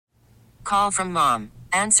Call from mom.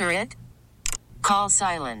 Answer it. Call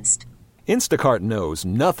silenced. Instacart knows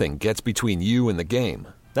nothing gets between you and the game.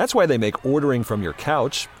 That's why they make ordering from your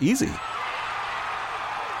couch easy.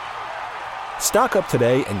 Stock up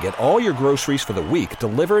today and get all your groceries for the week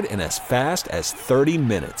delivered in as fast as 30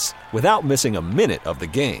 minutes without missing a minute of the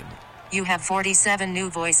game. You have 47 new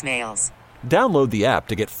voicemails. Download the app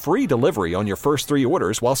to get free delivery on your first 3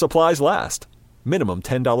 orders while supplies last. Minimum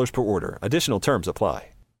 $10 per order. Additional terms apply.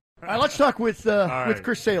 All right, let's talk with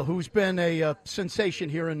Chris Sale, who's been a sensation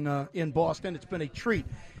here in Boston. It's been a treat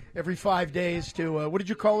every 5 days to what did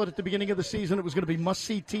you call it at the beginning of the season? It was going to be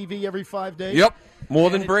must-see TV every 5 days. Yep,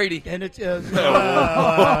 more than Brady. And it's he did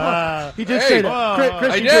say that.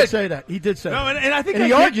 Chris, he did say that. He did say that. And I think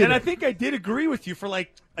he argued. And I think I did agree with you for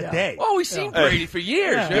like a day. Oh, we've seen Brady for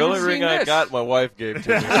years. The only ring I got, my wife gave to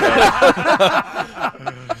me.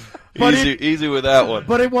 Easy with that one.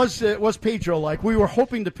 But it was Pedro-like. We were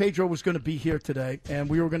hoping that Pedro was going to be here today, and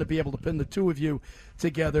we were going to be able to pin the two of you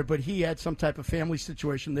together, but he had some type of family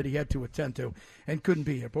situation that he had to attend to and couldn't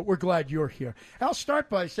be here. But we're glad you're here. I'll start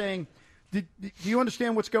by saying, do you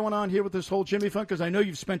understand what's going on here with this whole Jimmy Fund? Because I know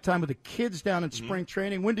you've spent time with the kids down in spring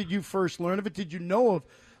training. When did you first learn of it? Did you know of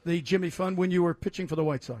the Jimmy Fund when you were pitching for the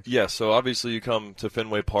White Sox? Yes, so obviously you come to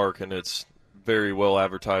Fenway Park, and it's very well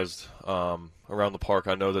advertised around the park.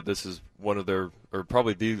 I know that this is one of their, or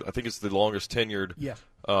probably I think it's the longest tenured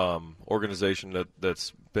organization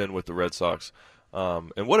that's been with the Red Sox.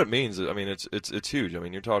 And what it means, I mean, it's huge. I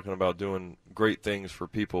mean, you're talking about doing great things for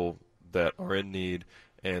people that are in need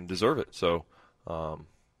and deserve it. So,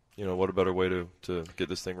 what a better way to get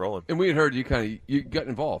this thing rolling. And we had heard you got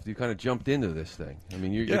involved. You kind of jumped into this thing. I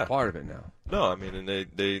mean, you're part of it now. No, I mean, and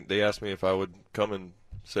they asked me if I would come and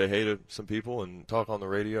say hey to some people and talk on the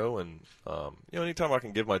radio, and anytime I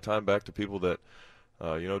can give my time back to people that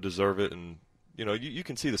deserve it, and you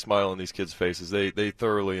can see the smile on these kids' faces. They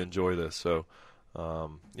thoroughly enjoy this. So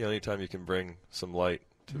anytime you can bring some light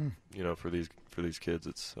to for these kids,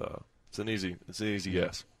 it's an easy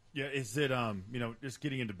yes. Yeah, is it just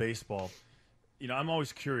getting into baseball? I'm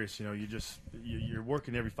always curious. You're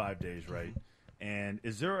working every 5 days, right? And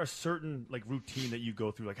is there a certain routine that you go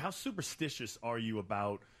through? Like, how superstitious are you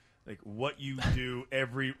about what you do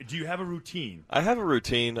do you have a routine? I have a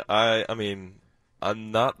routine. I mean,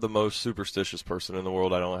 I'm not the most superstitious person in the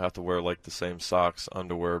world. I don't have to wear the same socks,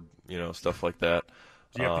 underwear, stuff like that.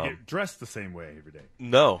 Do you have to get dressed the same way every day?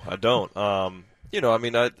 No, I don't. I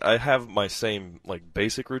mean, I have my same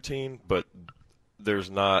basic routine, but it's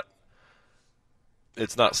not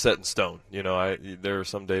set in stone. There are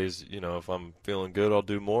some days, if I'm feeling good, I'll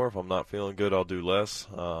do more. If I'm not feeling good, I'll do less.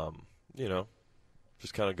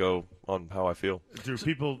 Just kind of go on how I feel. Do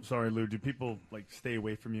people stay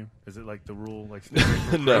away from you? Is it the rule, stay away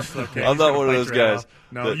from No, okay, I'm not one of those guys.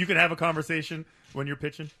 No, you can have a conversation when you're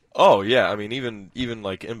pitching? Oh, yeah. I mean, even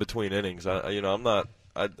in between innings, I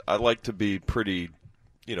like to be pretty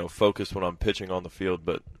focused when I'm pitching on the field,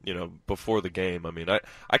 but before the game, I mean,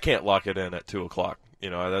 I can't lock it in at 2:00.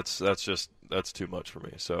 That's too much for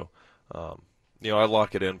me. So, I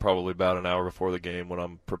lock it in probably about an hour before the game when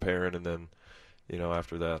I'm preparing, and then,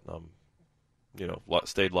 after that, I'm,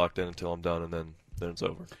 stayed locked in until I'm done, and then it's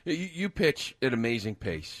over. You pitch at amazing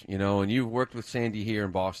pace, and you've worked with Sandy here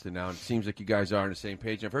in Boston now, and it seems like you guys are on the same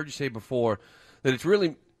page. And I've heard you say before that it's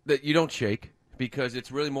really that you don't shake, because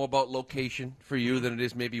it's really more about location for you than it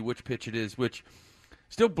is maybe which pitch it is, which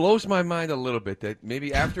still blows my mind a little bit, that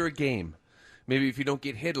maybe after a game, maybe if you don't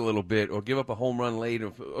get hit a little bit or give up a home run late or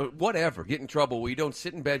whatever, get in trouble, where you don't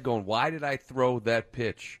sit in bed going, why did I throw that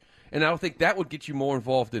pitch? And I don't think that would get you more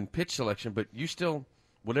involved in pitch selection, but you still,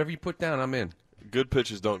 whatever you put down, I'm in. Good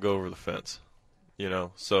pitches don't go over the fence,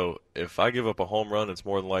 So if I give up a home run, it's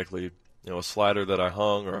more than likely, a slider that I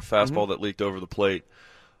hung or a fastball that leaked over the plate.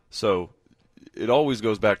 So it always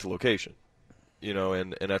goes back to location,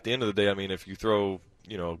 and at the end of the day, I mean, if you throw,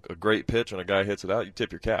 a great pitch and a guy hits it out, you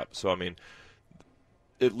tip your cap. So, I mean,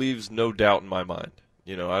 it leaves no doubt in my mind.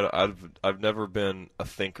 I've never been a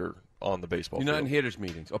thinker on the baseball field. You're not in hitters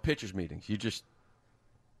meetings or pitchers meetings. You just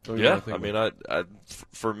I mean,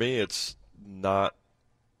 for me, it's not.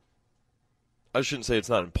 I shouldn't say it's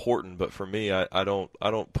not important, but for me, I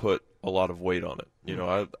don't put a lot of weight on it.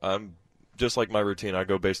 I'm just like my routine. I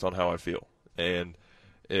go based on how I feel. And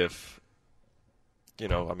if,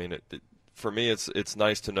 I mean, for me, it's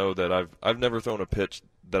nice to know that I've never thrown a pitch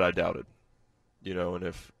that I doubted, and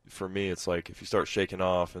if, for me, it's if you start shaking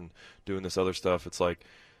off and doing this other stuff, it's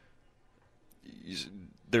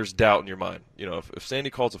there's doubt in your mind. If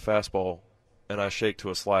Sandy calls a fastball and I shake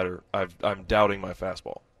to a slider, I'm doubting my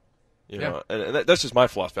fastball, You know, and that's just my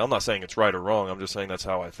philosophy. I'm not saying it's right or wrong. I'm just saying that's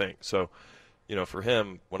how I think. So, you know, for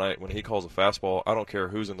him, when he calls a fastball, I don't care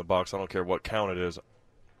who's in the box. I don't care what count it is.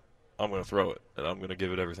 I'm going to throw it, and I'm going to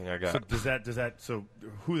give it everything I got. So so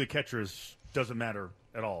who the catcher is doesn't matter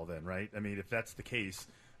at all then, right? I mean, if that's the case,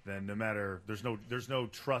 then no matter there's no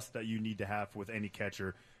trust that you need to have with any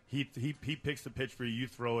catcher. He picks the pitch for you. You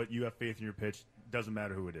throw it. You have faith in your pitch. Doesn't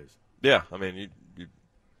matter who it is. Yeah, I mean,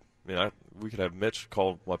 we could have Mitch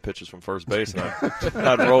call my pitches from first base, and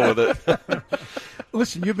I'd roll with it.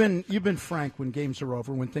 Listen, you've been frank when games are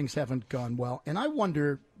over, when things haven't gone well, and I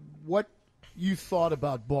wonder what you thought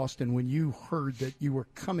about Boston when you heard that you were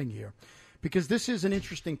coming here, because this is an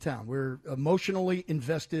interesting town. We're emotionally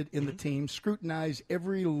invested in the team, scrutinize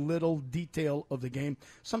every little detail of the game.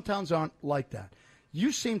 Some towns aren't like that.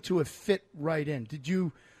 You seem to have fit right in. Did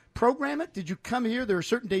you program it? Did you come here? There are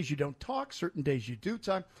certain days you don't talk, certain days you do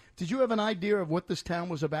talk. Did you have an idea of what this town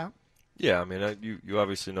was about? Yeah, I mean, you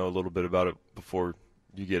obviously know a little bit about it before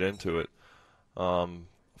you get into it.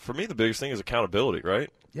 For me, the biggest thing is accountability, right?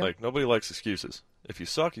 Yep. Like, nobody likes excuses. If you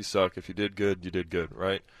suck, you suck. If you did good, you did good,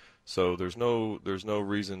 right? So there's no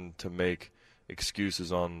reason to make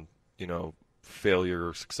excuses on, you know, failure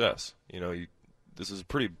or success. You know, this is a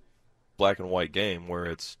pretty black and white game where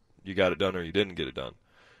it's you got it done or you didn't get it done.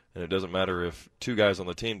 And it doesn't matter if two guys on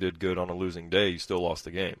the team did good on a losing day, you still lost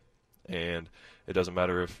the game. And it doesn't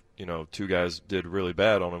matter if, you know, two guys did really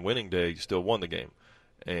bad on a winning day, you still won the game.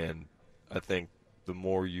 And I think the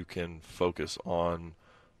more you can focus on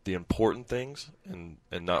the important things and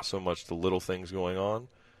not so much the little things going on,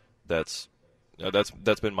 that's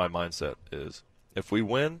been my mindset is if we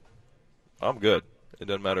win, I'm good. It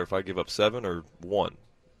doesn't matter if I give up 7 or 1.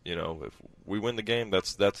 You know, if we win the game,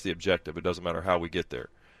 that's the objective. It doesn't matter how we get there.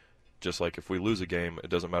 Just like if we lose a game, it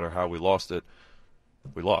doesn't matter how we lost it.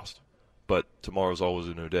 We lost. But tomorrow's always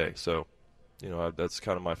a new day. So, you know, that's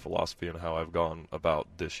kind of my philosophy and how I've gone about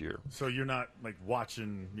this year. So you're not, like,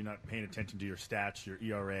 watching, you're not paying attention to your stats, your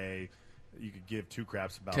ERA. You could give 2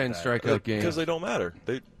 craps about 10 that. strikeout games. Because they don't matter.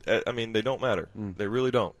 They don't matter. They really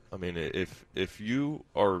don't. I mean, if you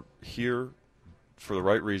are here for the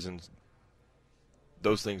right reasons,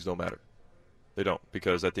 those things don't matter. They don't,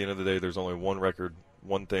 because at the end of the day, there's only one record,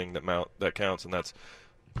 one thing that counts, and that's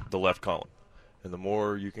the left column. And the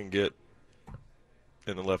more you can get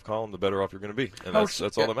in the left column, the better off you're going to be, and that's all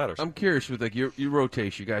that matters. I'm curious with like your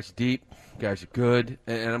rotation. You guys are deep, you guys are good,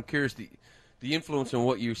 and I'm curious the influence on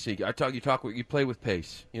what you see. You play with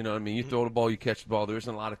pace. You know what I mean? You throw the ball, you catch the ball. There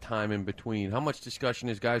isn't a lot of time in between. How much discussion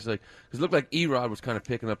is guys like, because it looked like Erod was kind of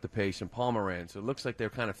picking up the pace and Pomeranz, so it looks like they're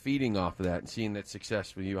kind of feeding off of that and seeing that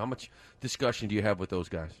success with you. How much discussion do you have with those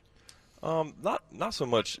guys? Not so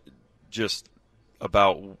much just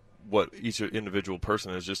about what each individual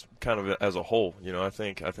person is, just kind of as a whole. You know, I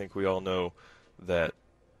think we all know that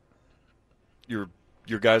your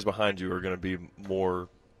guys behind you are going to be more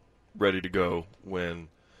ready to go when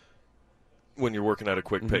you're working at a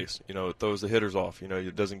quick pace. You know, it throws the hitters off. You know,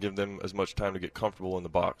 it doesn't give them as much time to get comfortable in the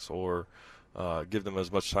box or give them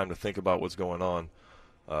as much time to think about what's going on.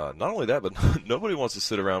 Not only that, but nobody wants to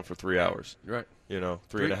sit around for 3 hours. Right. You know,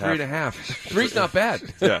 3.5. 3.5. 3's not bad.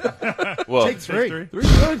 Yeah. Well, Take 3.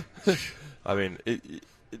 3's good. I mean,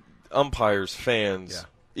 umpires, fans,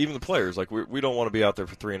 even the players, like we don't want to be out there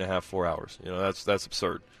for 3.5, 4 hours. You know, that's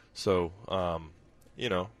absurd. So, you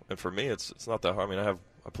know, and for me, it's not that hard. I mean,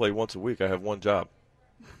 I play once a week. I have one job: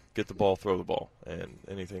 get the ball, throw the ball, and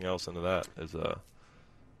anything else into that is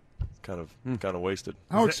kind of wasted.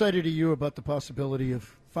 How excited are you about the possibility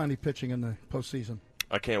of finally pitching in the postseason?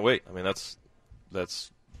 I can't wait. I mean,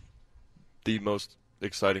 that's the most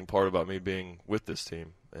exciting part about me being with this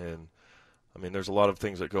team. And I mean, there's a lot of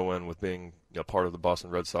things that go in with being a part of the Boston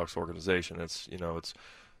Red Sox organization.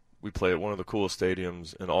 We play at one of the coolest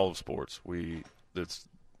stadiums in all of sports. It's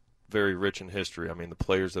very rich in history. I mean, the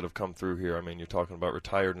players that have come through here, I mean, you're talking about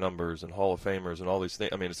retired numbers and Hall of Famers and all these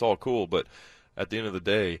things. I mean, it's all cool, but at the end of the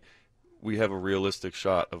day, we have a realistic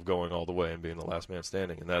shot of going all the way and being the last man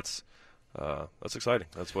standing, and that's exciting.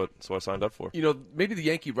 That's what I signed up for. You know, maybe the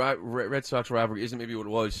Yankee Red Sox rivalry isn't maybe what it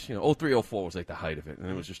was. You know, 03-04 was like the height of it, and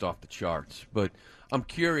it was just off the charts. But I'm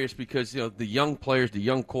curious because, you know, the young players, the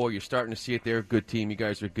young core, you're starting to see it. They're a good team. You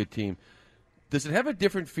guys are a good team. Does it have a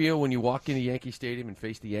different feel when you walk into Yankee Stadium and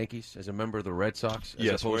face the Yankees as a member of the Red Sox?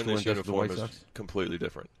 Yes, wearing this uniform is completely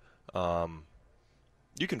different.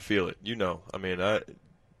 You can feel it. You know, I mean,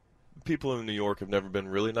 people in New York have never been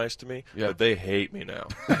really nice to me, but they hate me now.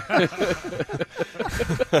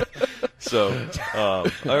 So I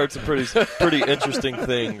heard some pretty interesting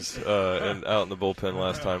things out in the bullpen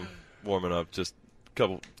last time warming up. Just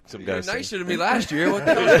some guys. You were nicer to me last year. What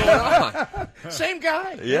the hell's going on? Same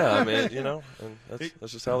guy. Yeah, I mean, and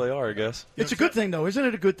that's just how they are, I guess. It's a good thing, though, isn't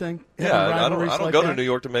it? A good thing. Yeah, I don't like go that? to New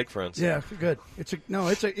York to make friends. Yeah, good. It's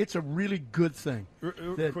a really good thing.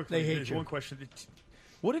 That they hate you. One question: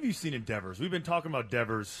 what have you seen in Devers? We've been talking about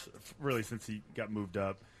Devers really since he got moved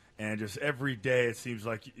up, and just every day it seems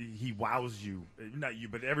like he wows you. Not you,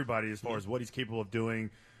 but everybody as far as what he's capable of doing.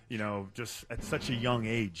 Just at such a young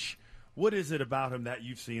age. What is it about him that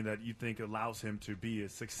you've seen that you think allows him to be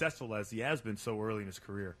as successful as he has been so early in his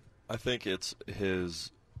career? I think it's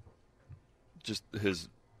his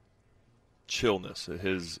chillness,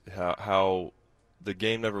 how the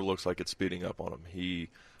game never looks like it's speeding up on him. He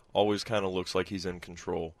always kind of looks like he's in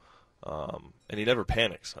control, and he never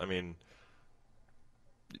panics. I mean,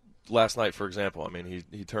 last night, for example, I mean,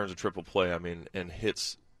 he turns a triple play, and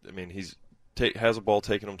hits. I mean, has a ball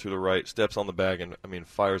taking him to the right, steps on the bag, and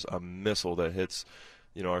fires a missile that hits,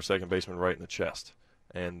 our second baseman right in the chest.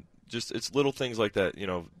 And just it's little things like that.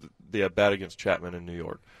 The at bat against Chapman in New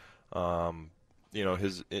York.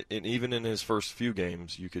 Even in his first few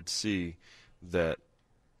games, you could see that,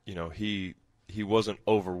 he wasn't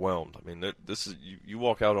overwhelmed. I mean, this is you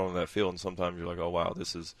walk out on that field, and sometimes you're like, oh wow,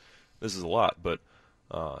 this is a lot. But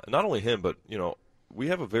not only him, but we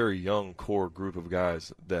have a very young core group of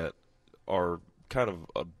guys that are kind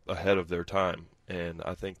of ahead of their time, and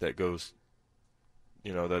I think that goes,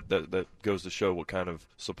 that goes to show what kind of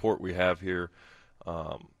support we have here.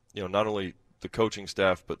 Not only the coaching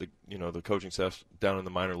staff, but the coaching staff down in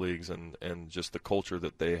the minor leagues, and just the culture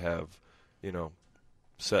that they have,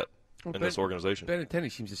 set in this organization. Benintendi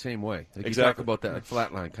seems the same way. Like exactly. You talk about that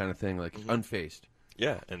flatline kind of thing, like unfazed.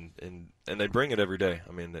 Yeah, and they bring it every day.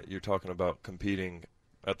 I mean, you're talking about competing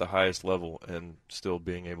at the highest level and still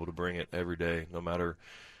being able to bring it every day, no matter,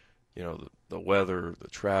 the weather, the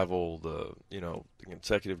travel, the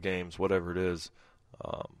consecutive games, whatever it is.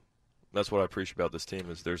 That's what I appreciate about this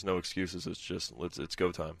team is there's no excuses. It's just it's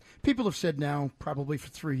go time. People have said now, probably for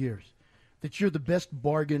 3 years, that you're the best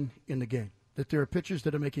bargain in the game, that there are pitchers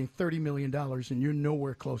that are making $30 million and you're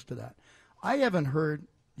nowhere close to that. I haven't heard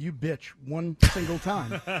you bitch one single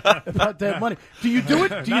time about that money. Do you do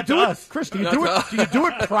it? Do you do it, Chris? Do you do it? Do you do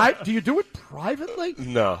it? Do you do it privately?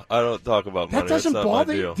 No, I don't talk about money. That doesn't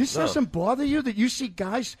bother you. This doesn't bother you that you see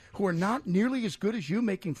guys who are not nearly as good as you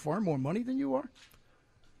making far more money than you are.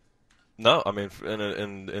 No, I mean,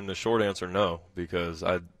 in the short answer, no, because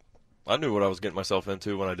I knew what I was getting myself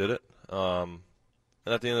into when I did it, and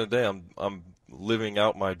at the end of the day, I'm living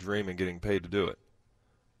out my dream and getting paid to do it.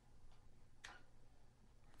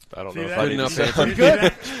 I don't know if I need to say it. Pretty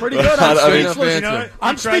good. Pretty good.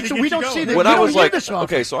 I'm speechless. We don't see that. When I was like,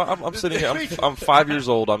 okay, so I'm sitting here. I'm 5 years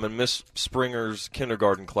old. I'm in Miss Springer's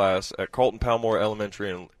kindergarten class at Carlton Palmore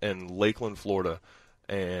Elementary in Lakeland, Florida.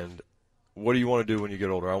 And what do you want to do when you get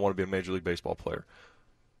older? I want to be a Major League Baseball player.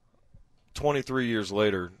 23 years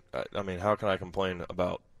later, I mean, how can I complain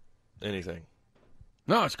about anything?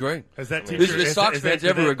 No, it's great. Is that teacher, there's Sox fans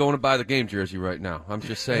everywhere going to buy the game jersey right now. I'm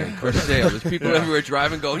just saying. Chris Sale. There's people everywhere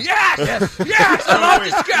driving going, yes, I love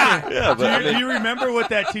this guy. Yeah, but do you remember what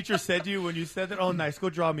that teacher said to you when you said that? Oh, nice. Go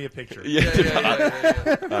draw me a picture. Yeah.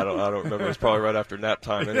 I don't remember. It was probably right after nap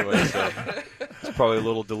time anyway, so it's probably a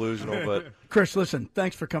little delusional. But Chris, listen,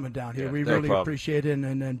 thanks for coming down here. We really appreciate it,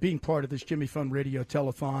 and being part of this Jimmy Fun Radio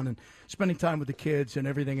Telethon and spending time with the kids and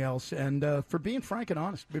everything else, and for being frank and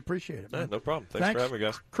honest. We appreciate it, man. Yeah, no problem. Thanks for having me,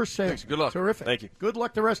 guys. Chris Sale. Thanks. Good luck. Terrific. Thank you. Good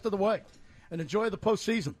luck the rest of the way, and enjoy the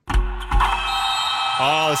postseason.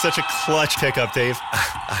 Oh, such a clutch pickup, Dave.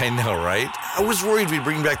 I know, right? I was worried we'd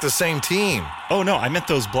bring back the same team. Oh, no, I meant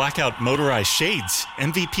those blackout motorized shades.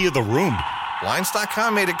 MVP of the room.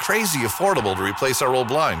 Blinds.com made it crazy affordable to replace our old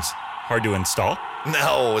blinds. Hard to install?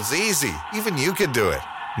 No, it's easy. Even you could do it.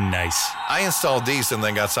 Nice. I installed these and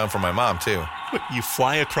then got some for my mom, too. What, you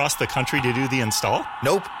fly across the country to do the install?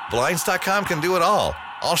 Nope. Blinds.com can do it all.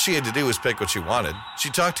 All she had to do was pick what she wanted.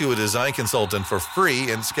 She talked to a design consultant for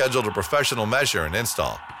free and scheduled a professional measure and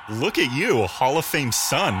install. Look at you, a Hall of Fame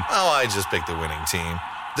son. Oh, I just picked the winning team.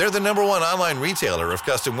 They're the #1 online retailer of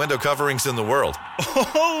custom window coverings in the world.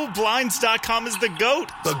 Oh, Blinds.com is the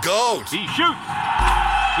GOAT. The GOAT. He shoots.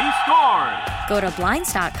 He scores. Go to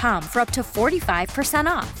Blinds.com for up to 45%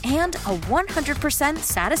 off and a 100%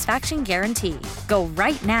 satisfaction guarantee. Go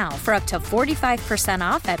right now for up to 45%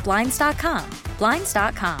 off at Blinds.com.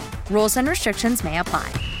 Blinds.com. Rules and restrictions may apply.